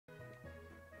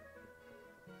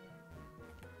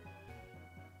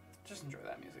just enjoy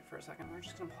that music for a second. We're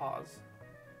just gonna pause.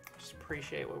 Just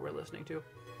appreciate what we're listening to.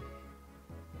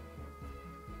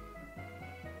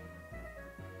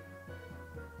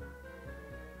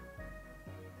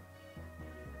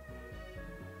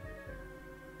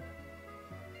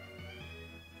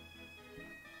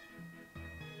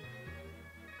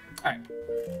 Alright.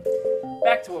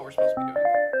 Back to what we're supposed to be doing.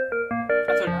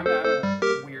 I told you, I'm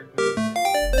a weird mood.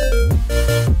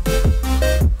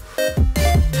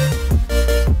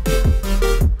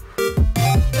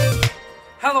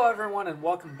 Hello everyone and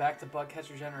welcome back to Bug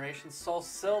Catcher Generation Soul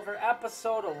Silver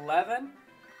episode 11.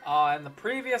 In the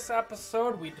previous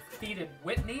episode we defeated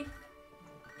Whitney.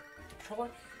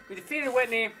 We defeated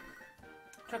Whitney.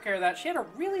 Took care of that. She had a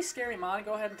really scary mon.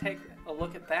 Go ahead and take a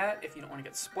look at that if you don't want to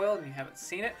get spoiled and you haven't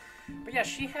seen it. But yeah,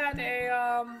 she had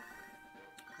a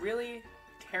really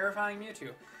terrifying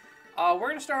Mewtwo. We're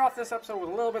going to start off this episode with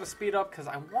a little bit of speed up because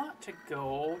I want to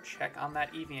go check on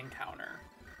that Eevee encounter.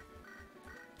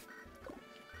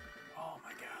 Oh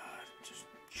my god, just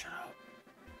shut up.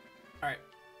 Alright.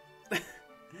 But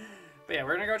yeah,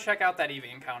 we're going to go check out that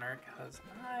Eevee encounter because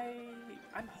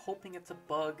I'm hoping it's a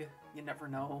bug. You never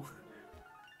know.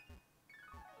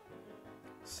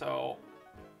 So,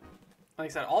 like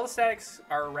I said, all the statics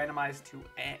are randomized to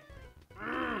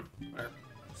whatever.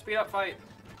 Speed up fight.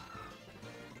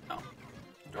 No.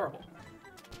 Adorable.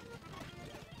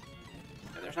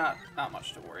 Yeah, there's not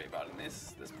much to worry about in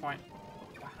this point.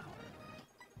 Wow.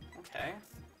 Okay.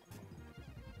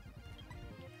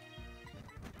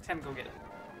 Tim, go get it.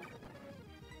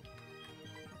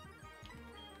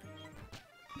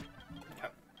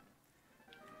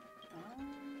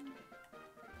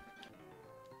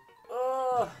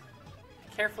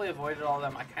 Carefully avoided all of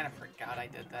them. I kind of forgot I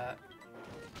did that.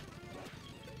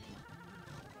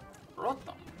 Wrote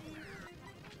them.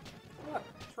 What?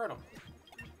 Just wrote them.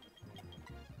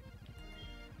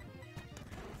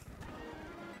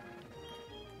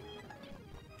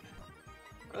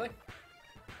 Really?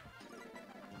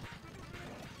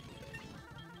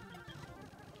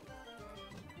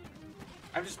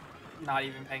 I'm just not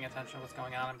even paying attention to what's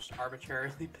going on. I'm just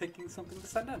arbitrarily picking something to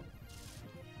send in.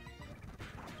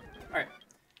 Alright.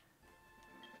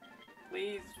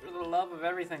 Please, for the love of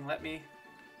everything, let me...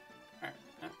 Alright.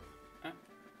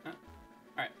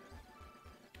 Alright.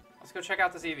 Let's go check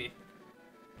out this Eevee.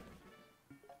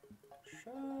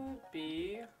 Should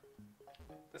be...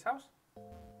 this house?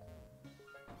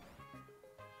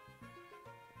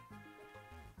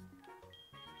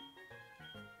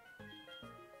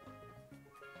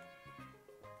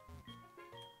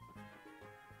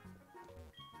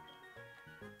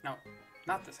 No,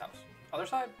 not this house. Other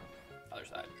side? Other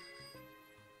side.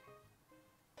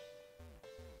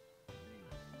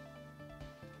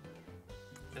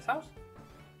 This house?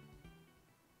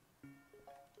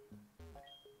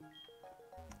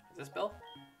 Is this Bill?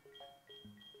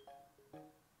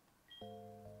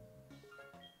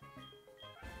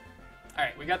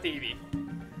 Alright, we got the Eevee.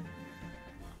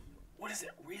 What is it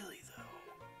really,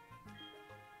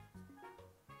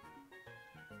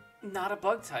 though? Not a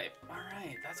bug type.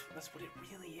 Alright, that's what it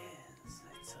really is.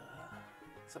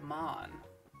 It's a mon.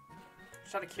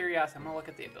 Just out of curiosity, I'm gonna look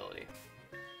at the ability.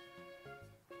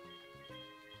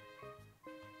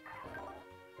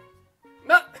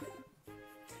 No!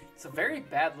 It's a very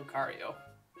bad Lucario.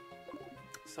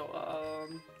 So,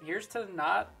 here's to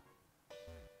not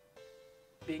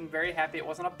being very happy it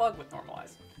wasn't a bug with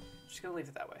Normalize. Just gonna leave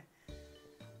it that way.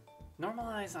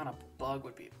 Normalize on a bug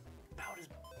would be about as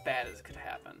bad as could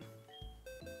happen.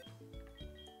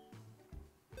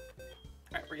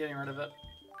 Alright, we're getting rid of it.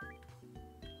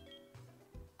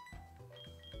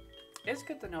 It's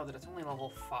good to know that it's only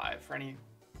level 5 for any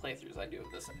playthroughs I do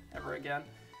of this ever again.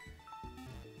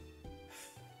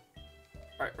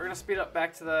 Alright, we're going to speed up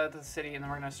back to the city and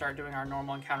then we're going to start doing our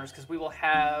normal encounters because we will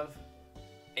have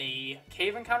a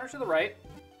cave encounter to the right.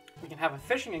 We can have a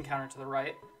fishing encounter to the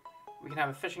right. We can have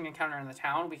a fishing encounter in the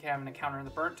town. We can have an encounter in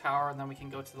the burnt tower and then we can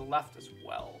go to the left as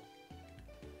well.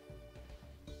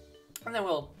 And then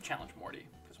we'll challenge Morty,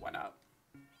 because why not?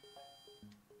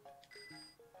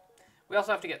 We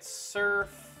also have to get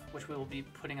Surf, which we will be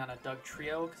putting on a Doug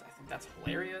Trio, because I think that's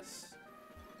hilarious.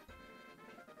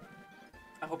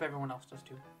 I hope everyone else does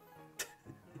too.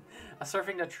 A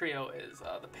Surfing Doug Trio is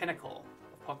the pinnacle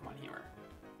of Pokemon humor.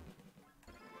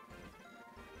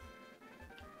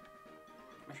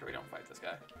 Make sure we don't fight this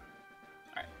guy.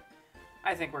 Alright.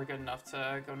 I think we're good enough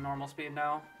to go normal speed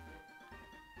now.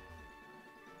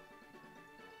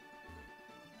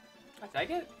 Did I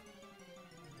get...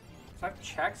 So I've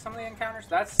checked some of the encounters.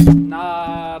 That's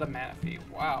not a Manaphy.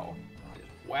 Wow. I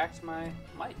just whacked my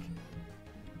mic.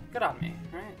 Good on me,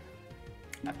 right?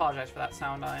 I apologize for that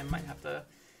sound. I might have to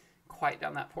quiet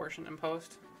down that portion in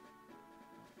post.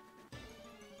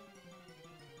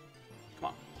 Come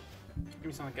on. Give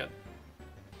me something good.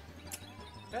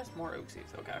 That's more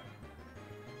oopsies. Okay.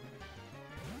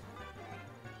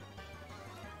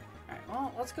 Alright,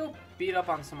 well, let's go beat up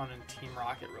on someone in Team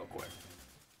Rocket real quick.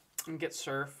 And get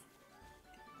Surf.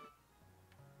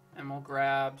 And we'll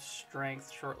grab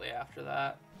Strength shortly after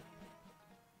that.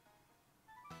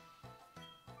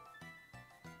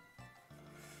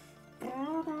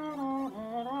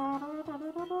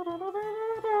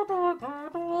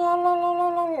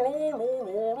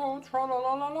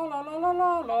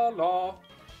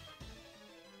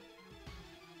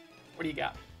 What do you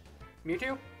got?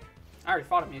 Mewtwo? I already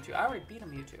fought a Mewtwo. I already beat a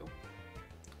Mewtwo.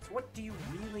 So what do you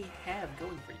really have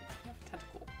going for you? You have a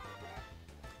Tentacle.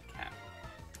 Okay.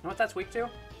 You know what that's weak to?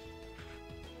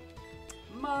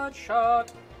 Mud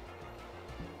Shot.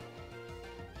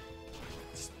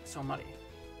 It's so muddy.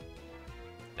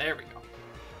 There we go.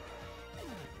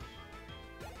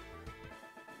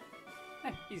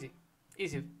 Hey, easy.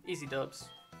 Easy dubs.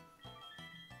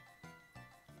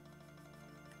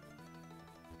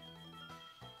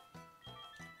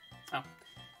 Oh.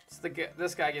 So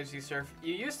this guy gives you Surf.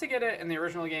 You used to get it in the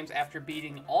original games after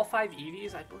beating all 5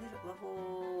 EVs, I believe at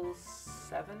level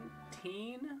 17?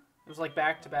 It was like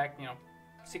back-to-back, you know,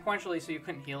 sequentially, so you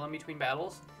couldn't heal in between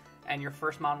battles. And your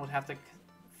first mon would have to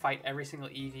fight every single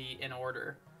EV in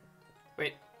order.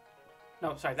 Wait.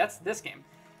 No, sorry, that's this game.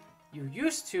 You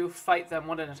used to fight them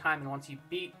one at a time, and once you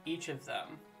beat each of them,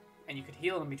 and you could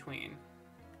heal in between,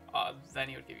 then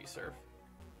he would give you Surf.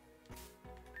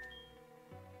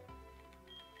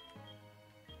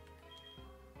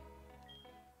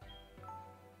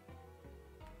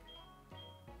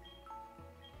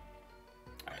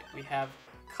 Alright, we have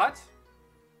Cut,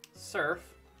 Surf,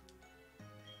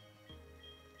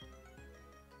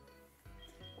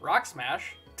 Rock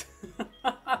Smash.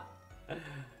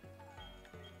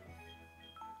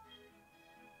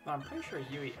 No, I'm pretty sure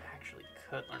Yui actually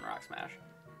could learn Rock Smash.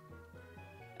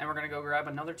 And we're gonna go grab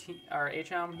another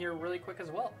HM here really quick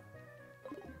as well.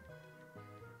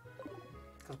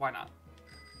 Because why not?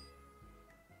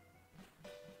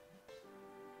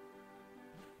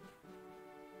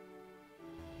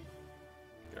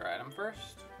 Get our item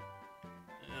first.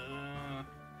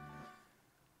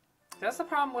 That's the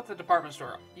problem with the department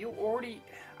store. I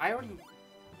already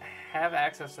have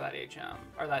access to that HM,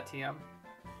 or that TM.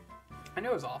 I knew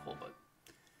it was awful, but...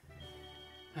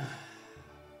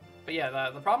 But yeah,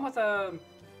 the problem with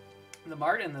the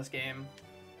mart in this game...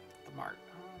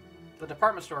 The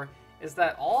department store, is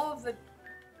that all of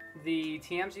the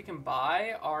TMs you can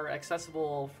buy are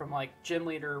accessible from, like, gym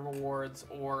leader rewards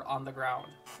or on the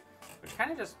ground. Which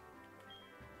kind of just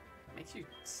makes you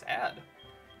sad.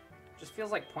 Just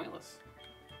feels like pointless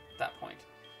at that point.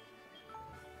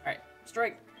 Alright,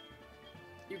 Strike.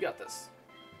 You got this.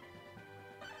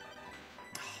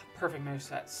 Perfect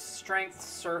moveset. Strength,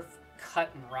 Surf, Cut,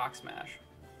 and Rock Smash.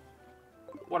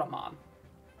 What a mon.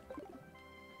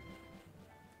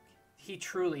 He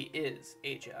truly is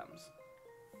HMs.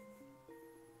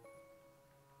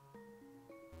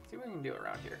 See what we can do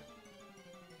around here.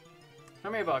 Show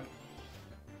me a bug.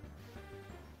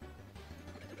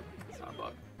 It's not a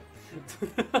bug.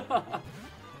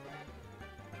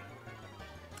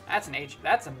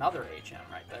 That's another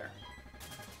HM right there.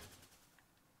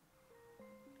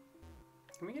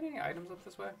 Can we get any items up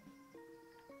this way?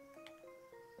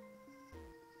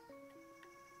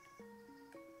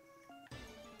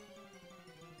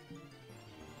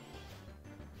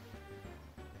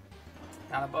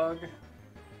 Not a bug.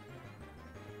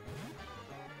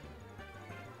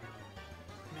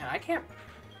 Man, I can't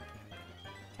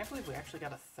believe we actually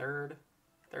got a third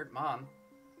mon.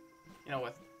 You know,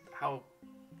 with how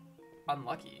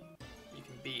unlucky you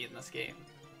can be in this game.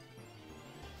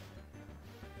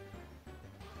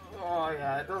 Oh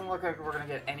yeah, it doesn't look like we're gonna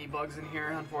get any bugs in here,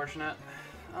 unfortunate.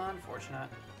 Unfortunate.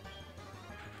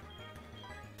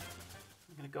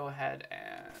 I'm gonna go ahead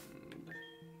and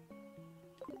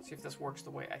see if this works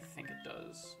the way I think it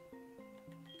does.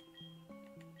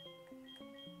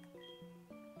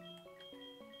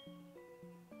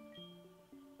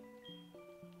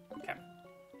 Okay.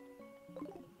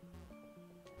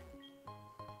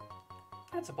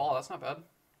 That's a ball, that's not bad.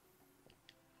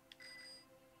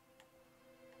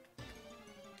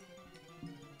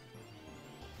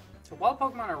 So wild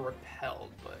Pokemon are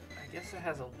repelled, but I guess it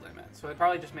has a limit. So it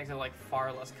probably just makes it like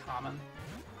far less common.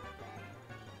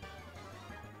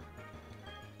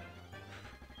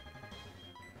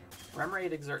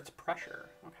 Remoraid exerts pressure.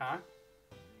 Okay.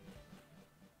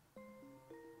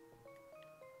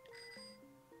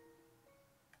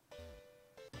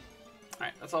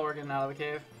 That's all we're getting out of the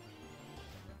cave.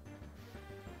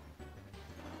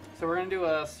 So we're gonna do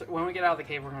a, when we get out of the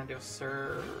cave, we're gonna do a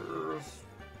serve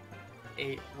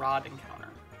a rod encounter.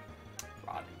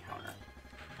 Rod encounter.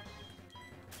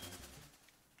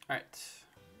 Alright.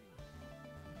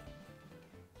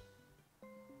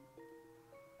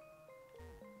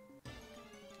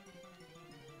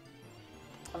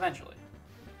 Eventually.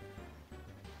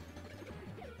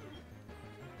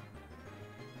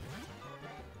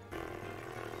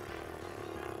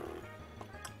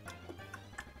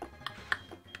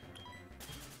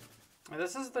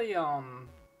 This is the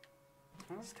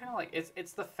this is kind of like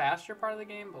it's the faster part of the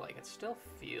game, but like it still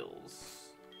feels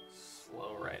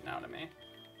slow right now to me.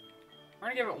 We're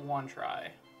gonna give it one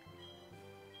try.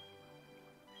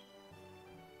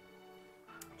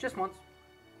 Just once.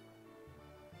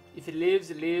 If it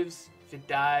lives, it lives. If it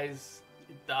dies,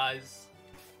 it dies.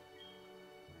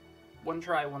 One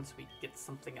try once we get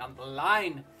something on the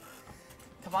line.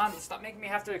 Come on, stop making me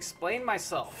have to explain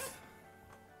myself.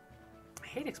 I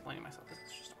hate explaining myself.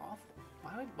 It's just awful.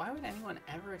 Why would anyone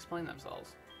ever explain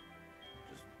themselves?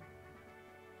 Just,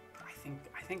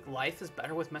 I think life is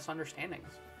better with misunderstandings.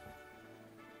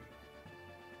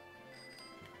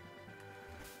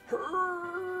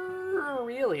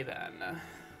 Really then?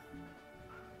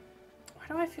 Why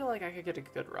do I feel like I could get a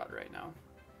good rod right now?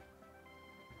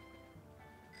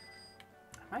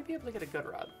 I might be able to get a good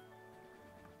rod.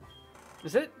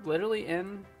 Is it literally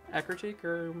in Eckertique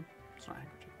or it's not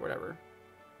Eckertique, whatever.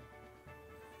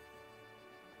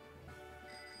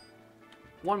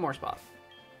 One more spot.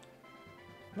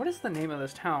 What is the name of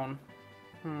this town?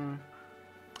 I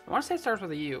want to say it starts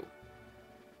with a U.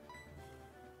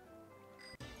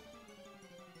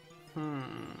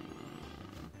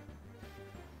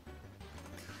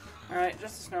 Alright,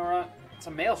 just a snow runt. It's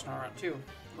a male snow runt too.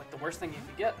 Like the worst thing you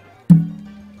could get.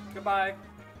 Goodbye.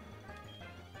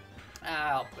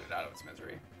 I'll put it out of its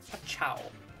misery. A chow.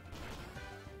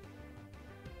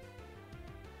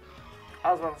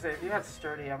 I was about to say, if you had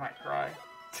sturdy, I might cry.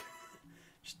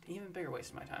 Just even bigger waste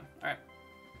of my time. Alright.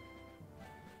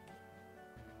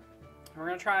 We're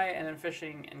going to try an then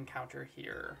fishing encounter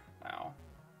here now.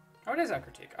 Oh, it is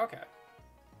Eckertique. Okay.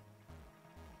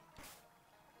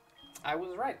 I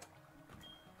was right.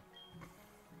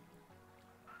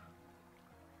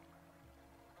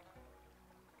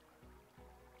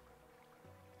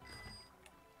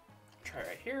 Try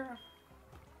right here.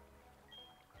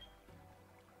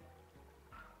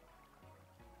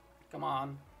 Come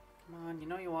on. Come on, you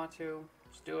know you want to.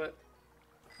 Just do it.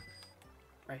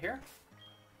 Right here.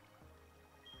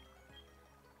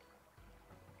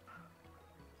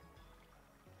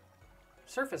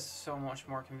 Surf is so much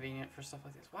more convenient for stuff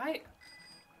like this.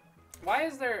 Why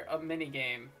is there a mini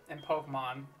game in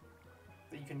Pokemon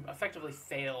that you can effectively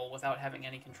fail without having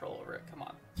any control over it? Come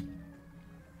on.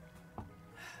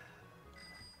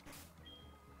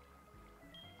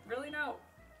 Really now?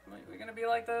 We're gonna be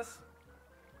like this?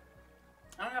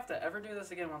 I don't have to ever do this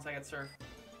again once I get Surf.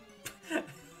 Oh.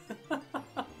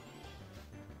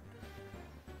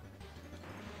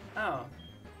 Yeah.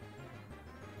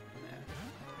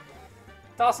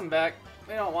 Toss him back.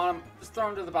 We don't want him. Just throw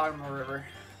him to the bottom of the river.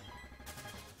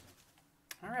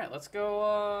 Alright, let's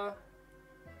go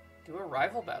do a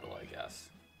rival battle, I guess.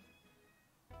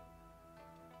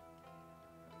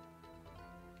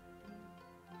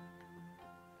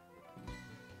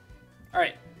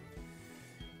 Alright.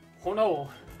 Oh no.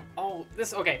 Oh,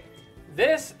 this, okay.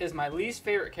 This is my least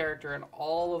favorite character in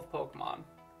all of Pokemon.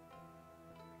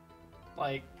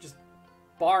 Like, just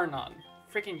bar none.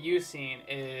 Freaking Ucine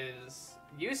is...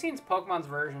 Ucine's Pokemon's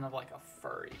version of, like, a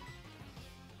furry.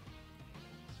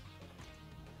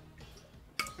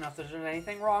 Not that there's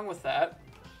anything wrong with that.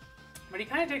 But he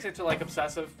kind of takes it to, like,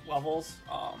 obsessive levels.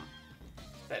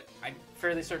 That I'm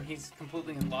fairly certain he's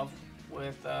completely in love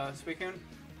with Suicune.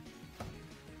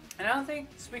 And I don't think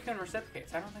Suicune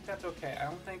reciprocates. I don't think that's okay. I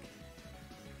don't think,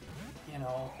 you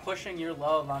know, pushing your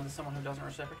love onto someone who doesn't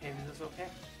reciprocate is okay.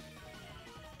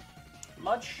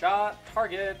 Mud shot,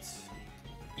 target.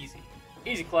 Easy.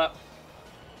 Easy clap.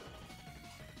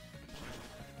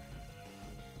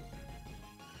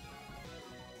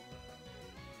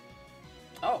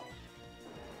 Oh.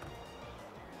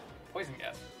 Poison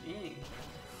gas. Eee.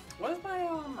 What is my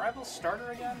rival starter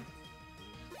again?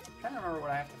 I'm trying to remember what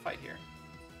I have to fight here.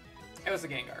 It was the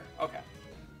Gengar. Okay.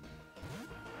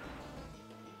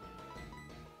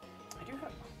 I do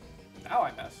have... Now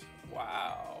I miss.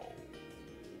 Wow.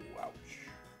 Ouch.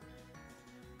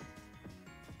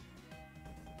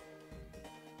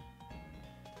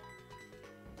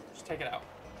 Just take it out.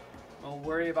 We'll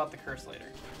worry about the curse later.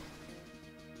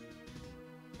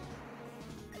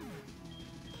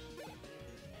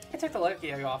 take the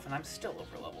Lucky Egg off and I'm still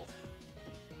over leveled.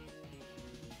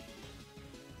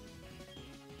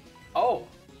 Oh!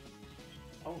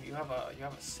 Oh, you have a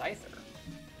Scyther.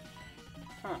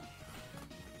 Huh.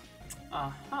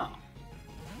 Uh-huh.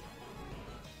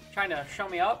 Trying to show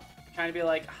me up? Trying to be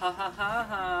like, ha ha ha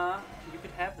ha, you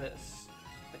could have this,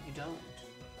 but you don't.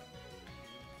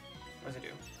 What does it do?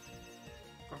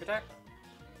 Quick attack?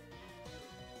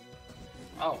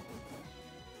 Oh.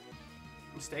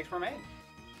 Mistakes were made.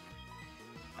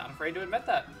 Not afraid to admit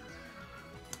that.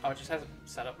 Oh, it just has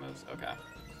setup moves. Okay.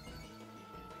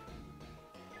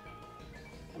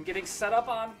 I'm getting set up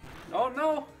on. Oh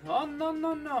no! Oh no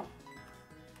no no!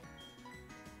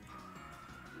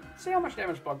 See how much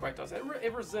damage Bug Bite does.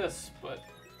 It resists, but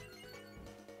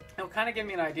it'll kind of give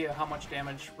me an idea of how much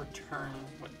damage Return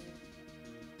would.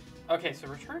 Okay, so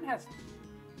Return has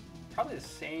probably the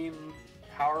same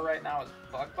power right now as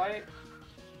Bug Bite.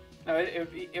 No,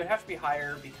 it would have to be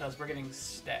higher because we're getting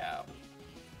Stab.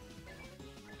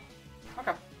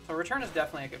 Okay, so Return is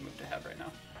definitely a good move to have right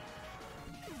now.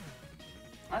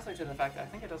 Honestly, to the fact that I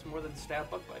think it does more than Stab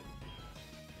Bug Bite.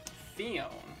 Fion.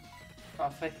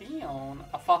 Fion.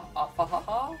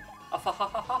 Afahaha.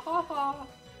 Afahahaha.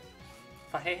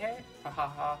 Fahehe.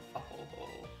 Fahaha. Fahoho.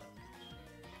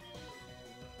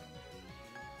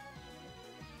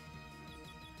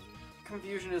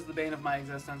 Confusion is the bane of my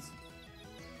existence.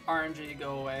 RNG,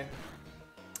 go away.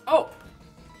 Oh!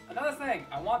 Another thing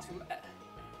I want to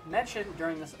mention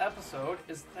during this episode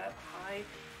is that I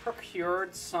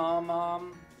procured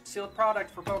some sealed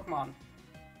product for Pokemon.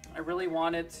 I really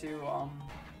wanted to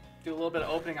do a little bit of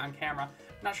opening on camera.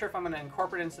 I'm not sure if I'm going to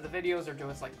incorporate it into the videos or do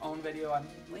its like own video. I'm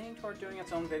leaning toward doing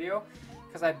its own video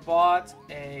because I bought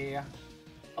a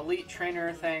Elite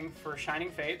Trainer thing for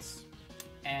Shining Fates,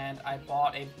 and I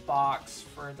bought a box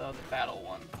for the battle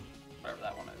one, whatever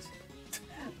that one is.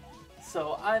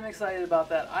 So I'm excited about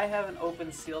that. I haven't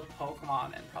opened sealed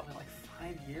Pokemon in probably like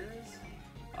 5 years.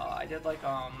 I did like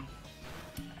I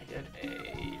did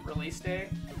a release day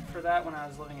for that when I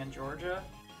was living in Georgia.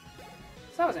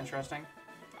 So that was interesting.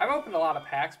 I've opened a lot of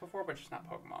packs before, but just not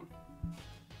Pokemon.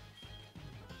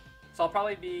 So I'll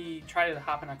probably try to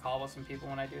hop in a call with some people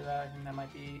when I do that. I think that might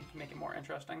make it more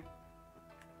interesting.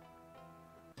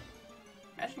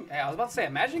 Imagine, I was about to say,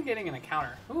 imagine getting an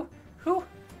encounter. Who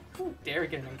dare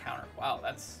get an encounter? Wow,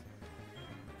 that's,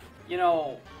 you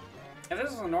know, if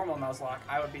this was a normal Nuzlocke,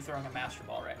 I would be throwing a Master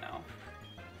Ball right now.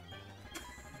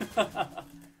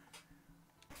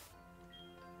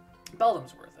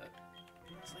 Beldum's worth it.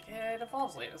 It's like, yeah, it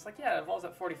evolves late. It's like, yeah, it evolves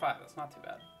at 45. That's not too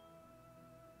bad.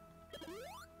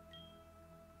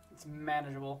 It's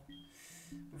manageable.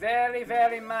 Very,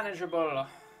 very manageable.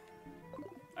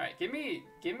 Alright, give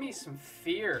me some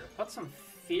fear. Put some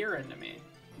fear into me.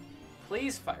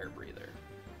 Please, Fire Breather.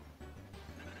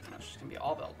 No, it's just gonna be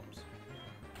all Beldums.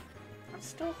 I'm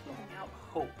still holding out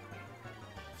hope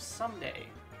of someday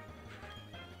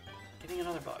getting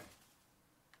another bug.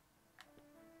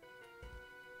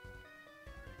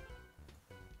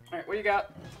 Alright, what do you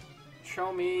got?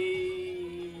 Show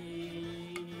me...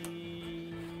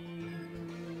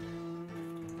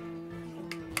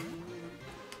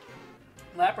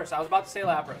 Lapras. I was about to say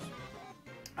Lapras.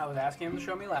 I was asking him to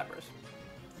show me Lapras.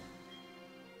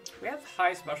 We have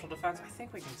high special defense. I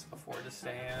think we can afford to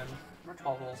stay in. We're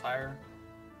 12 levels higher.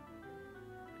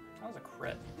 That was a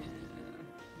crit.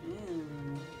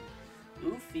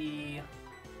 Oofy.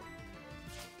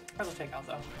 Might as well take out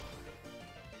though.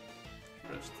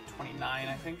 But it's 29,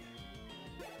 I think.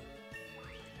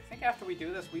 I think after we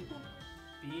do this, we will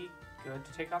be good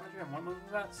to take on the gym. What move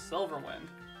is that? Silverwind.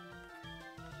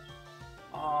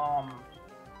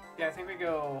 Yeah, I think we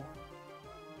go...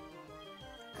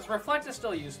 Because Reflect is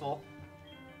still useful.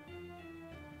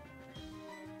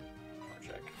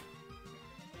 Check.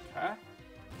 Okay.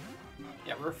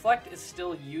 Yeah, Reflect is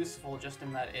still useful just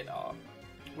in that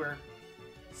we're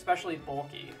especially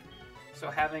bulky. So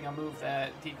having a move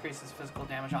that decreases physical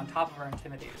damage on top of our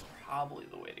Intimidate is probably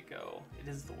the way to go. It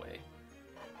is the way.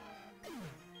 I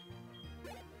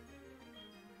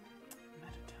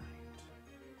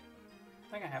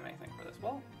don't think I have anything for this.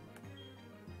 Well,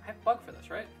 I have Bug for this,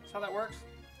 right? That's how that works.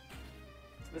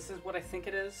 This is what I think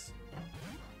it is.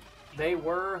 They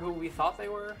were who we thought they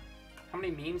were. How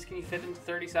many memes can you fit into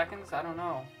 30 seconds? I don't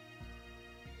know.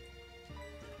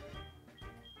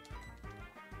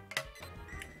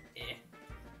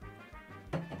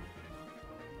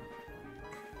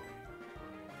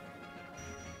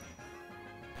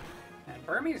 And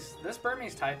this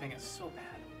Burmese typing is so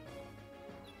bad.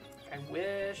 I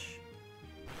wish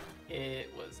it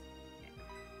was...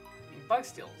 I mean, Bug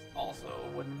Steel also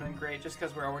wouldn't have been great just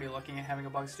because we're already looking at having a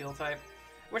Bug Steel type.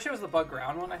 Wish it was the bug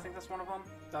ground one. I think that's one of them.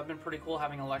 That would have been pretty cool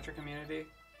having electric immunity.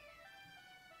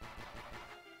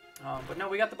 But no,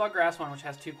 we got the bug grass one, which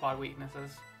has 2 quad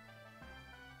weaknesses.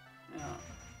 Yeah,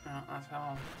 that's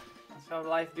how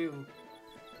life do.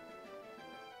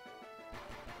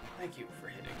 Thank you for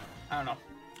hitting. I don't know.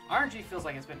 RNG feels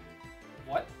like it's been...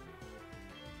 What?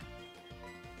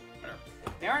 Whatever.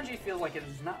 The RNG feels like it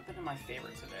has not been in my favor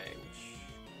today, which...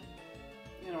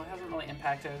 You know, it hasn't really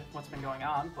impacted what's been going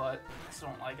on, but I still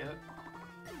don't like it.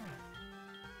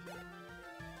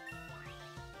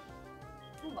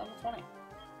 Ooh, level 20.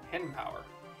 Hidden power.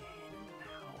 Hidden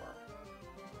power.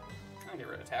 I'm gonna get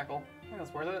rid of tackle. I think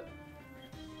that's worth it.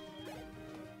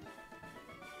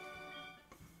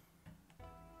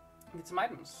 Get some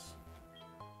items.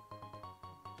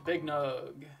 Big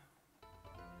Nug.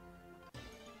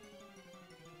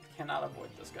 Cannot avoid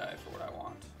this guy for what I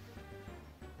want.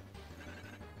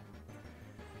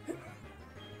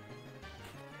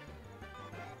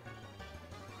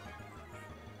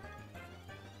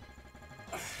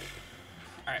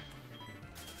 Alright.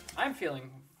 I'm feeling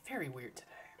very weird today.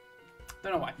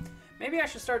 Don't know why. Maybe I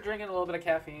should start drinking a little bit of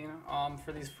caffeine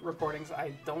for these recordings.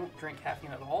 I don't drink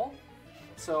caffeine at all.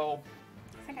 So,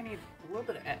 I think I need a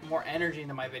little bit more energy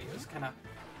into my videos. Kind of...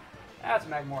 That's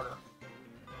Magmortar.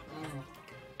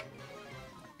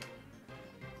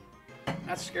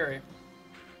 That's scary.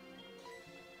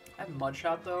 I have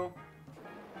Mudshot, though.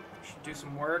 Should do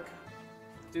some work.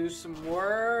 Do some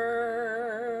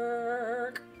work.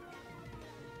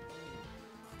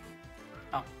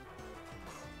 Oh.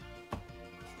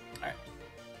 Alright.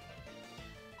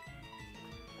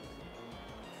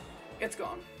 It's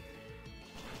gone.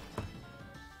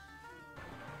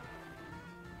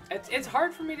 It's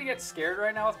hard for me to get scared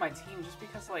right now with my team just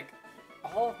because, like,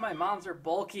 all of my mons are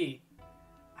bulky.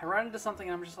 I run into something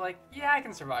and I'm just like, yeah, I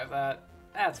can survive that.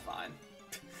 That's fine.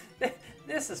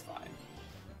 This is fine.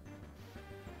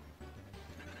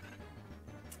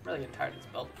 I'm really getting tired of this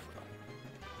belt.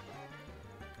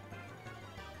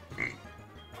 I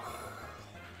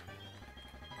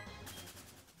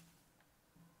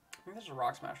think there's a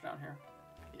rock smash down here.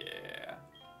 Yeah.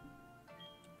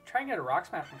 Try and get a rock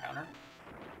smash encounter.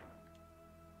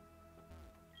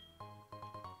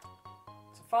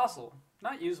 It's a fossil.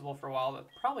 Not usable for a while, but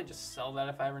probably just sell that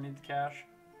if I ever need the cash.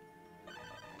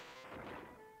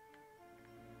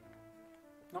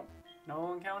 Nope.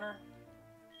 No encounter.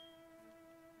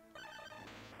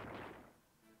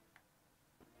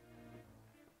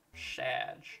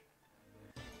 Shadge.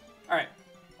 Alright.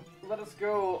 Let us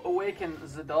go awaken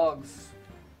the dogs.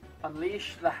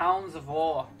 Unleash the hounds of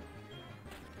war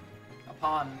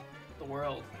upon the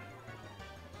world.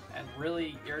 And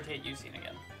really irritate Yucine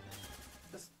again.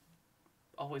 That's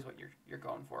always what you're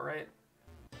going for, right?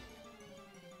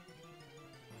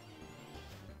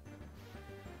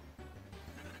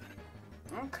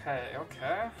 Okay,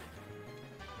 okay.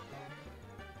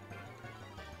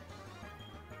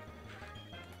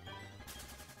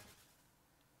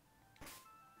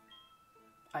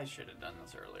 I should have done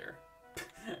this earlier.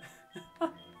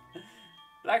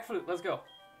 Black Flute, let's go.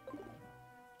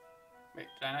 Wait,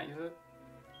 did I not use it?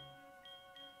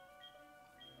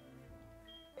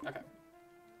 Okay.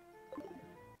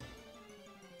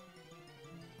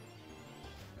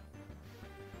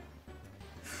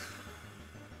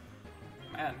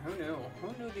 Man, who knew? Who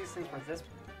knew these things were this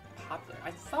popular?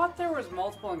 I thought there was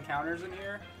multiple encounters in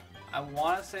here. I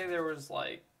want to say there was,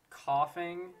 like,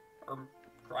 coughing or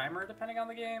Grimer, depending on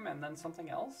the game, and then something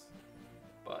else.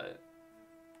 But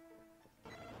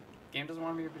the game doesn't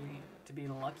want me to be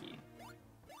lucky.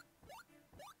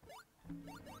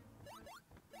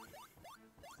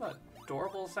 What an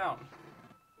adorable sound.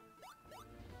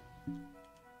 Of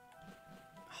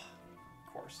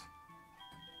course.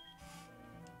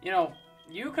 You know,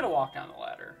 you could have walked down the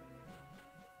ladder.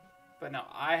 But no,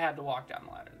 I had to walk down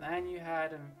the ladder. Then you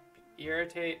had to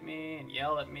irritate me and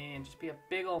yell at me and just be a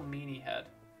big old meanie head.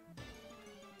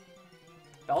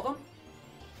 Beldum?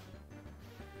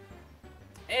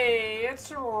 Hey,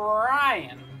 it's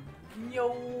Ryan.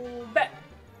 Yo, bet.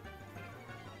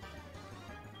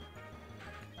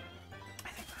 I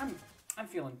think I'm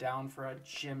feeling down for a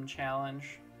gym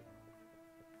challenge.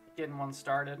 Getting one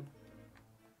started.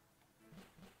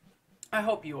 I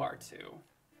hope you are too.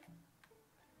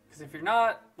 Because if you're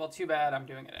not, well, too bad. I'm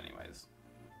doing it anyways.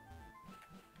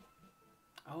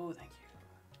 Oh, thank you.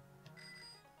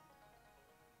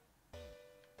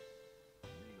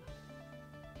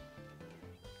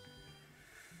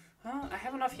 Well, I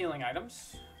have enough healing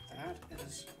items. That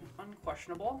is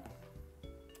unquestionable.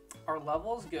 Our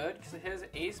level is good, because his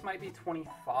ace might be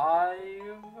 25.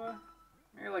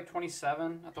 Maybe like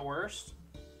 27 at the worst.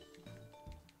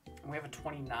 And we have a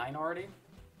 29 already.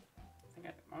 I think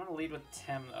I'm gonna lead with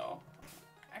Tim though.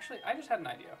 Actually, I just had an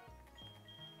idea.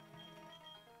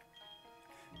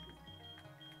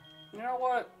 You know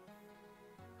what?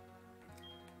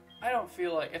 I don't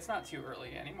feel like it's not too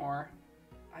early anymore.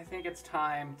 I think it's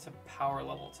time to power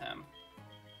level Tim.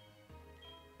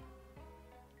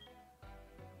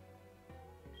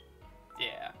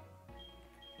 Yeah.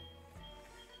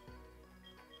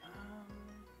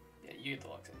 Yeah, you get the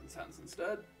Lux Incense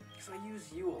instead. Because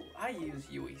I use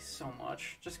Yui so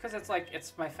much. Just because it's like,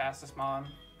 it's my fastest mon.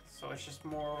 So it's just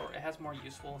more, it has more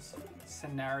useful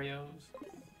scenarios.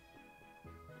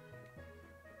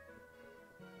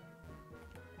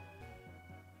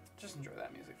 Just enjoy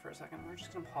that music for a second. We're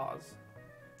just gonna pause.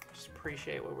 Just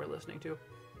appreciate what we're listening to.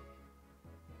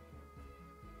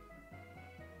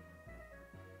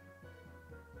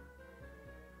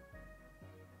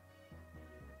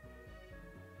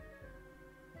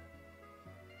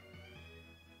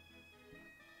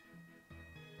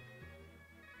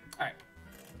 Alright.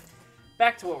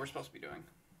 Back to what we're supposed to be doing.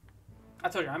 I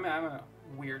told you, I'm in a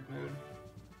weird mood.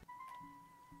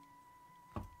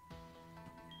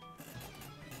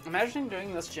 Imagine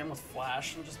doing this gym with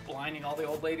Flash and just blinding all the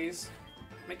old ladies.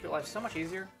 Make your life so much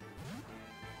easier.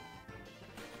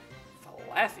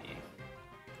 Falafi.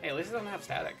 Hey, at least it doesn't have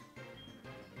static.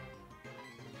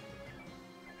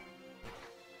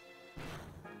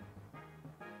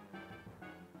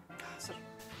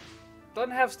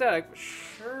 Doesn't have static, but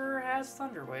sure has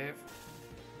Thunder Wave.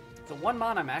 The one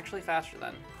mon I'm actually faster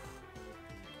than.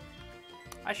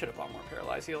 I should have bought more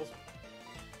Paralyze heals.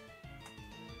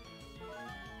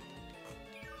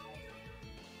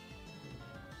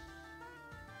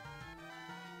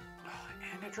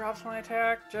 And it drops my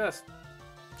attack. Just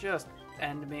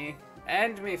end me.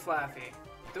 End me, Flaffy.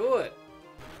 Do it.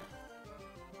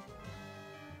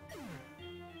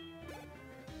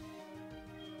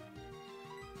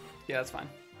 Yeah, that's fine.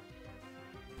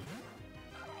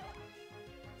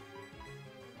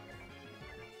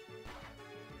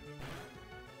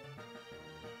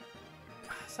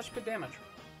 Such good damage.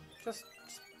 Just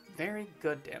very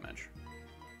good damage.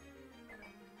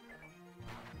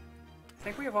 I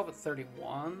think we evolve at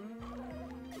 31.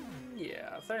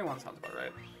 Yeah, 31 sounds about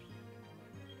right.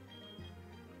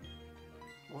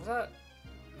 What was that?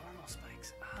 Normal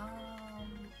spikes.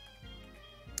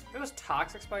 If it was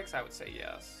toxic spikes, I would say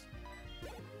yes.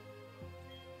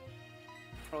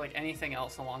 Or like anything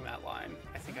else along that line,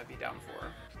 I think I'd be down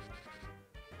for.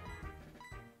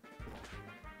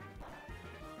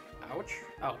 Ouch.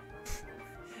 Oh.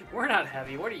 We're not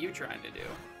heavy. What are you trying to do?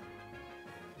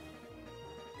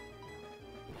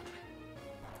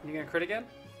 You gonna crit again?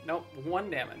 Nope. 1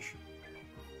 damage.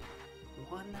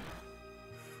 1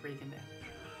 freaking damage.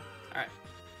 Alright.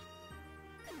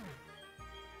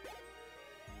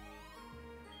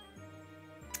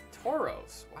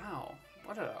 Tauros. Wow.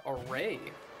 What an array.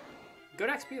 Good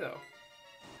XP though.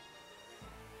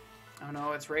 Oh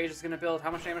no, its rage is gonna build. How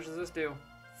much damage does this do?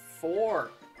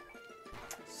 4.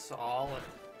 Solid.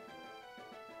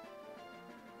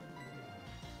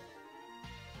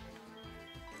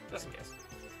 Just in case.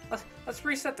 Let's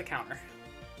reset the counter.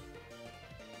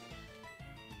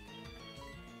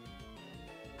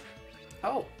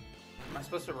 Oh, am I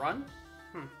supposed to run?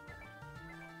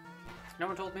 No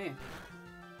one told me.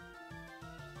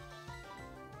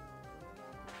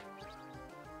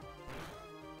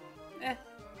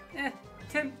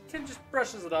 Tim just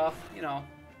brushes it off, you know.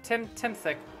 Tim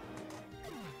thick.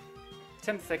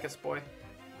 Tim thickest boy.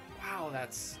 Wow,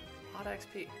 that's a lot of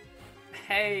XP.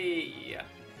 Hey,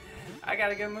 I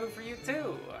got a good move for you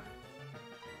too.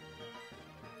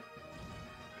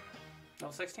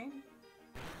 Level 16?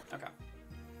 Okay.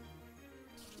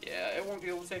 Yeah, it won't be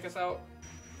able to take us out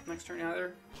next turn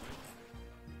either.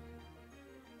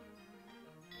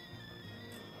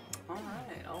 Alright.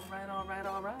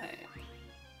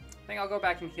 I think I'll go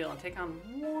back and heal and take on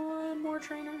 1 more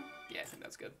trainer. Yeah, I think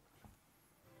that's good.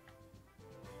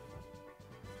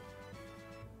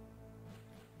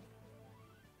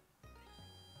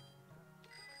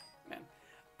 Man,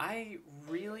 I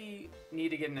really need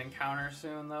to get an encounter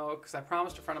soon though, because I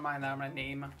promised a friend of mine that I'm going to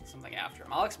name something after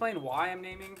him. I'll explain why I'm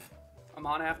naming a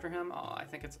mon after him. Oh, I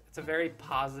think it's a very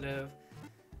positive.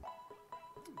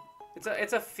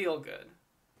 It's a feel good.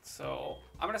 So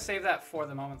I'm gonna save that for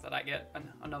the moment that I get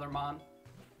another mon.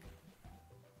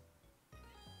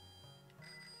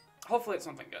 Hopefully it's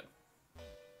something good.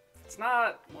 If it's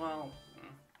not, well,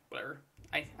 whatever.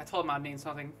 I told him I'd name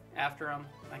something after him.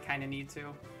 I kind of need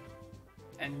to.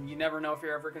 And you never know if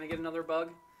you're ever gonna get another bug.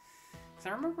 Cause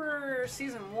I remember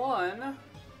season 1. I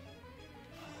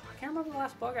can't remember the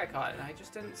last bug I caught, and I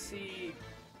just didn't see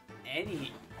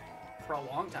any for a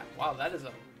long time. Wow, that is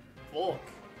a bulk.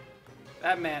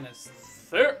 That man is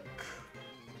thick.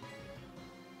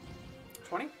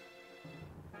 20?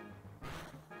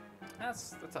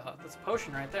 That's a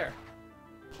potion right there.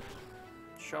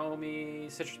 Show me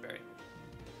citrus berry.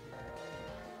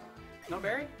 No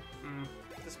berry?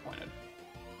 Disappointed.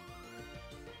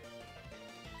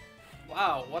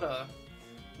 Wow, what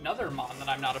another mon that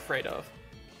I'm not afraid of.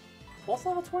 Both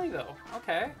level 20 though.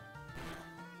 Okay.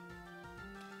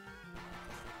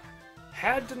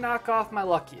 Had to knock off my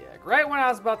lucky egg right when I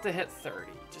was about to hit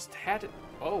 30. Just had to.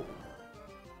 Oh.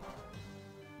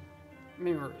 I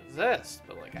mean, resist,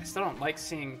 but like I still don't like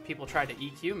seeing people try to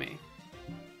EQ me.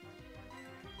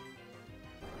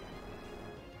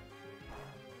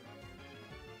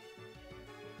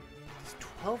 It's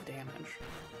 12 damage.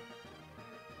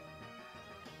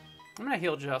 I'm gonna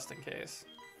heal just in case.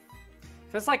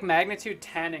 If it's like magnitude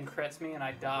 10 and crits me and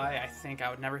I die, I think I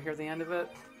would never hear the end of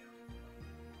it.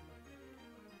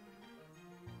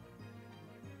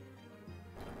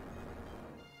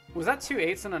 Was that 2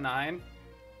 8s and a 9?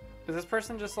 Is this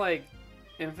person just like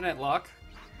infinite luck?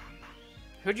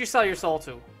 Who'd you sell your soul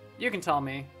to? You can tell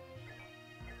me.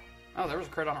 Oh, there was a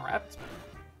crit on a rapid spin.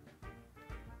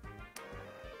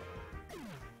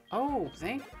 Oh,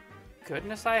 thank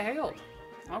goodness I hailed.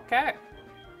 Okay.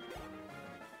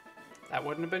 That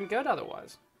wouldn't have been good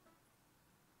otherwise.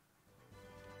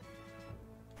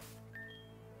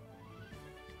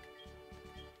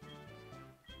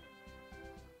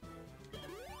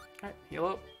 Alright, heal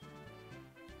up.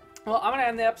 Well, I'm going to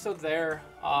end the episode there.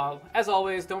 As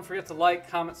always, don't forget to like,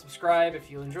 comment, subscribe if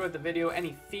you enjoyed the video.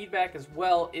 Any feedback as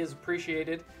well is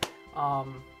appreciated.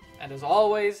 And as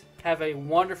always, have a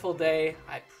wonderful day.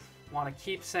 I want to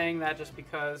keep saying that just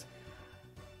because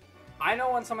I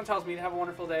know when someone tells me to have a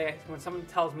wonderful day, when someone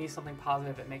tells me something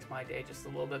positive, it makes my day just a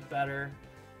little bit better.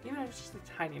 Even if it's just a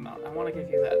tiny amount. I want to give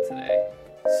you that today.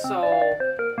 So,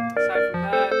 aside from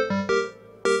that...